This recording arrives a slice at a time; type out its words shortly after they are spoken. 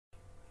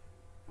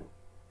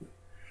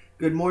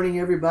Good morning,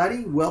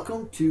 everybody.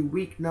 Welcome to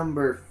week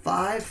number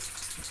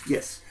 5.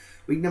 Yes,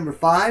 week number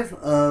 5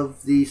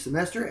 of the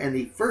semester and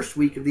the first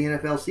week of the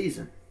NFL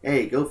season.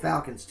 Hey, go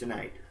Falcons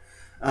tonight.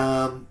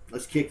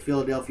 Let's kick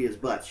Philadelphia's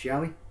butts,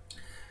 shall we?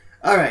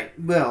 All right,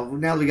 well,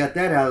 now that we got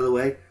that out of the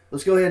way,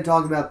 let's go ahead and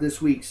talk about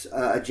this week's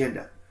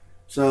agenda.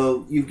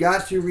 So you've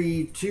got to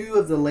read 2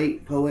 of the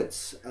late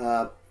poets,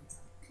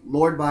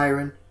 Lord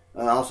Byron,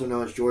 also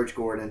known as George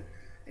Gordon,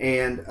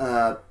 and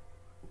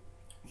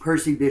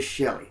Percy Bysshe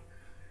Shelley.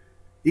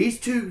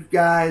 These 2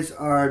 guys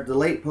are the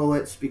late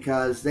poets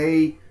because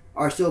they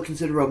are still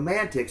considered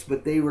romantics,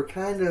 but they were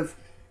kind of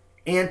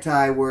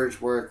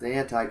anti-Wordsworth and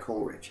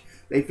anti-Coleridge.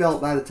 They felt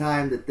by the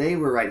time that they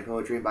were writing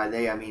poetry, and by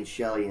they I mean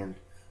Shelley and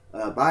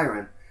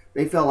Byron,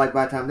 they felt like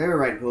by the time they were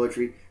writing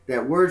poetry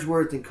that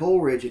Wordsworth and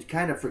Coleridge had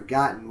kind of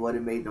forgotten what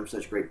had made them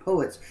such great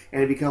poets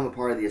and had become a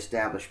part of the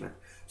establishment.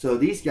 So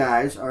these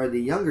guys are the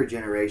younger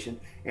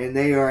generation, and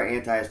they are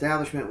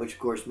anti-establishment, which of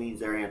course means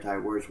they're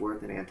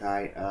anti-Wordsworth and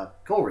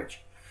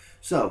anti-Coleridge.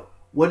 So,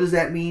 what does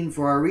that mean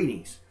for our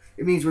readings?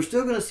 It means we're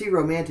still going to see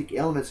romantic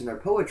elements in their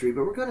poetry,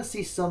 but we're going to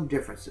see some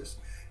differences.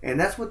 And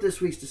that's what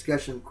this week's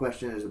discussion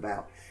question is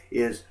about,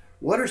 is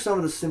what are some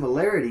of the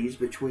similarities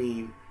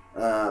between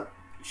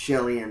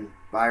Shelley and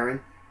Byron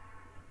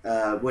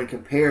when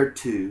compared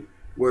to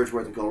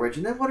Wordsworth and Coleridge,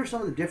 and then what are some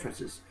of the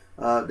differences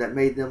that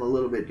made them a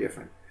little bit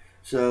different.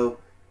 So,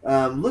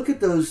 look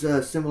at those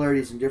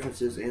similarities and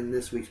differences in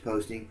this week's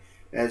posting,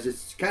 as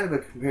it's kind of a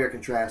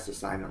compare-contrast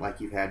assignment like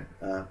you've had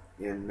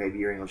in maybe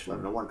your English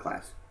 1101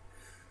 class.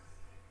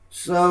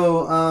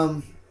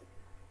 So,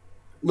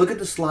 look at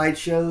the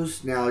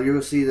slideshows. Now,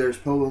 you'll see there's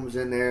poems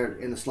in there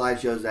in the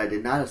slideshows that I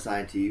did not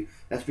assign to you.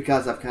 That's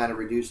because I've kind of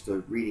reduced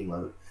the reading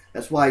load.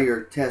 That's why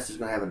your test is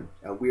going to have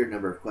a weird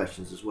number of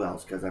questions as well.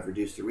 It's because I've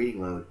reduced the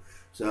reading load,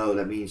 so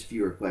that means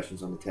fewer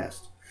questions on the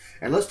test.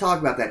 And let's talk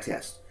about that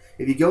test.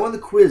 If you go on the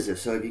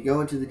quizzes, so if you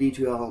go into the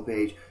D2L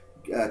homepage,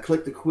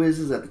 click the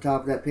quizzes at the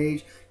top of that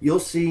page, you'll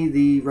see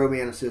the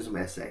Romanticism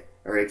essay,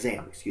 or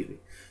exam, excuse me.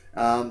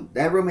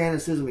 That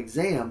Romanticism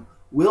exam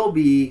will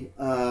be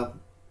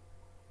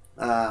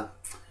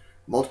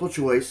multiple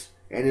choice,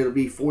 and it'll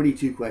be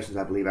 42 questions,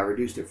 I believe. I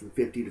reduced it from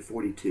 50 to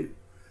 42.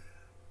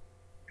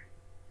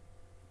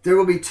 There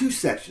will be 2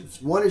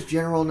 sections. One is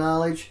general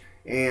knowledge,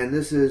 and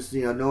this is,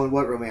 knowing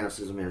what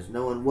Romanticism is,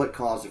 knowing what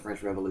caused the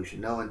French Revolution,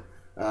 knowing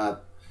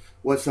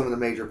what some of the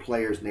major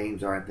players'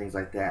 names are and things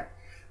like that.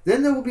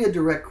 Then there will be a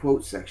direct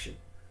quote section.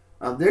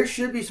 There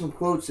should be some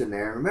quotes in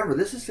there. Remember,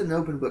 this is an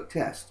open book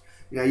test.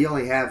 You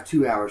only have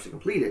 2 hours to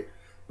complete it,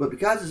 but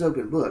because it's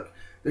open book,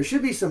 there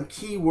should be some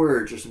key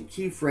words or some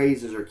key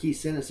phrases or key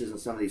sentences in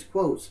some of these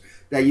quotes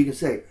that you can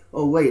say,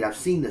 oh wait, I've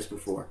seen this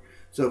before.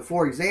 So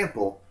for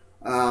example,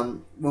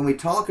 when we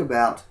talk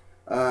about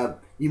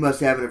you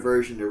must have an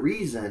aversion to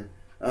reason,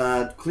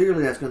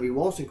 clearly that's going to be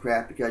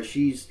Wollstonecraft because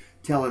she's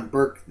telling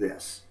Burke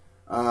this.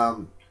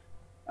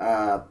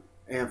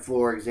 And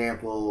for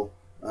example,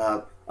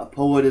 a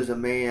poet is a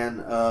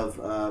man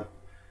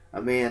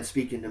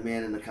speaking to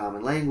men in the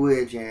common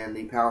language and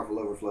the powerful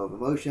overflow of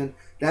emotion.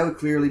 That would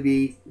clearly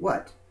be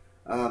what?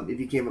 If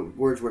you came up with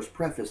Wordsworth's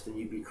preface, then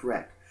you'd be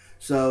correct.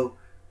 So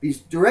these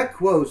direct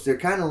quotes, they're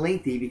kind of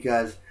lengthy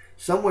because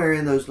somewhere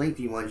in those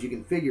lengthy ones you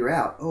can figure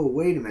out, oh,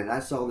 wait a minute, I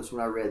saw this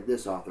when I read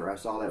this author. I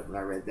saw that when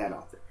I read that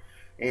author.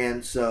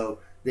 And so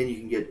then you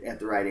can get at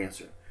the right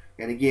answer.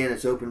 And again,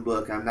 it's open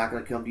book. I'm not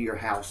going to come to your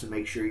house and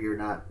make sure you're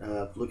not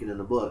looking in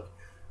the book.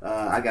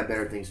 I got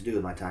better things to do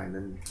with my time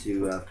than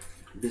to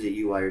visit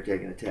you while you're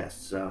taking a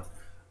test. So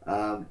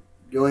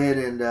go ahead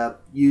and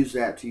use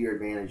that to your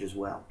advantage as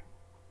well.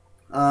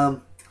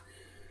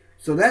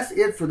 So that's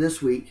it for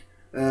this week.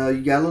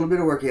 You got a little bit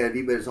of work ahead of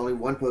you, but it's only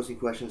 1 posting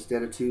question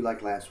instead of 2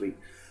 like last week.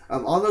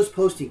 On those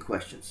posting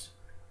questions,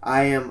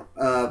 I am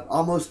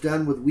almost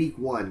done with week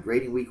 1,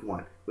 grading week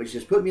 1, which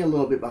has put me a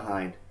little bit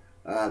behind.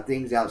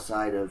 Things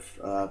outside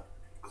of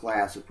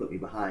class have put me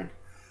behind.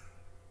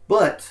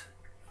 But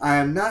I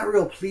am not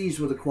real pleased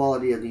with the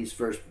quality of these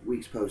first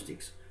week's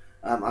postings.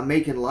 I'm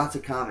making lots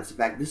of comments. In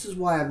fact, this is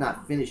why I've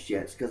not finished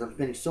yet. It's because I'm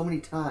spending so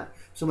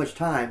much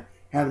time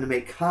having to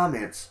make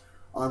comments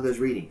on those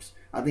readings.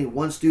 I think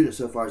 1 student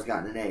so far has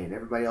gotten an A, and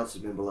everybody else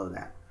has been below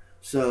that.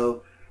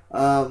 So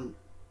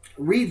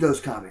read those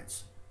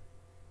comments.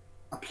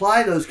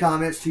 Apply those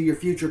comments to your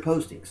future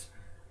postings.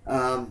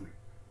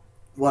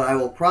 What I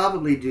will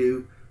probably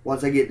do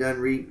once I get done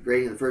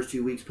grading the first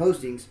 2 weeks'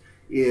 postings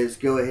is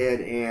go ahead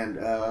and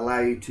allow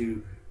you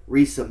to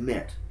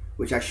resubmit,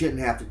 which I shouldn't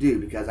have to do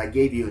because I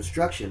gave you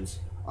instructions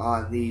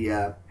on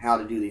the how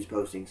to do these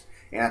postings,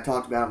 and I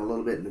talked about them a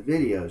little bit in the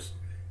videos,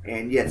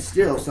 and yet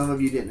still some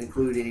of you didn't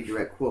include any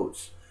direct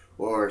quotes,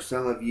 or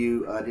some of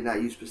you did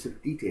not use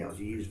specific details.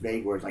 You used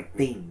vague words like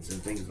things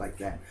and things like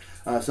that.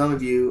 Some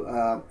of you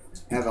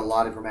have a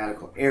lot of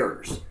grammatical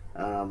errors.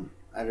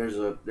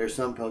 There's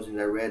some postings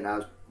I read, and I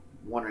was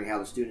wondering how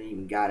the student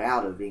even got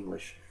out of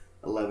English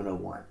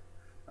 1101.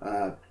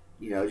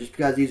 Just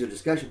because these are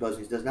discussion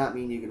postings does not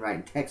mean you can write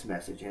in text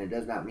message, and it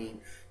does not mean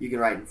you can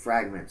write in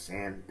fragments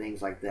and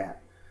things like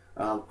that.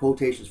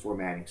 Quotations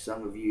formatting.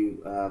 Some of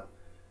you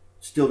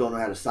still don't know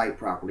how to cite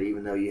properly,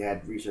 even though you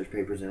had research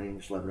papers in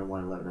English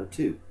 1101 and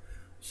 1102.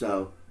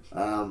 So,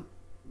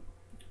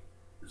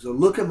 so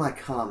look at my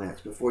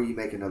comments before you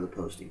make another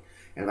posting.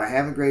 And if I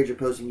haven't graded your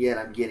posting yet,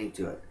 I'm getting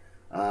to it.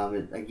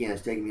 Again,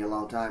 it's taking me a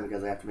long time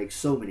because I have to make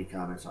so many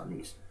comments on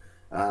these.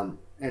 And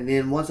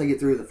then once I get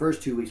through the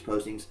first 2 weeks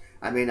postings,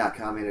 I may not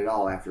comment at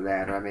all after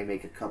that, or I may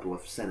make a couple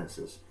of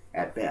sentences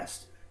at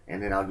best,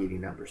 and then I'll give you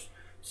numbers.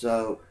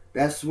 So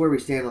that's where we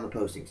stand on the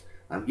postings.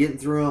 I'm getting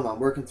through them, I'm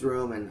working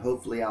through them, and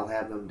hopefully I'll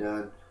have them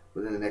done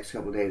within the next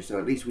couple of days or so,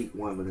 at least week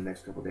 1 within the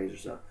next couple of days or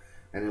so.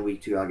 And then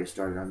week 2, I'll get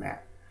started on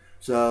that.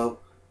 So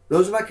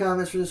those are my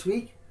comments for this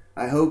week.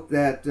 I hope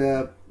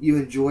that you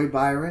enjoy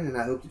Byron, and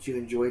I hope that you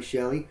enjoy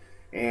Shelley.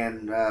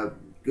 And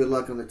good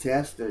luck on the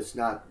test.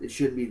 It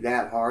shouldn't be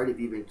that hard if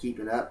you've been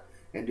keeping up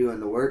and doing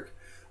the work.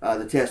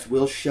 The test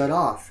will shut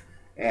off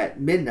at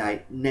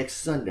midnight next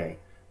Sunday,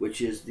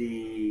 which is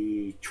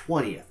the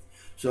 20th.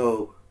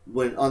 So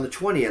on the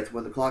 20th,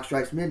 when the clock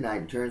strikes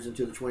midnight and turns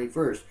into the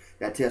 21st,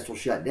 that test will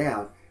shut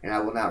down, and I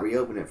will not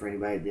reopen it for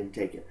anybody that didn't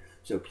take it.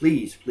 So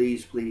please,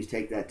 please, please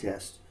take that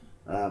test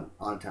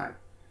on time.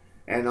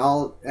 And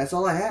that's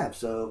all I have.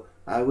 So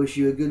I wish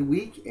you a good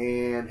week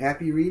and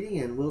happy reading,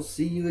 and we'll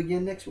see you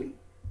again next week.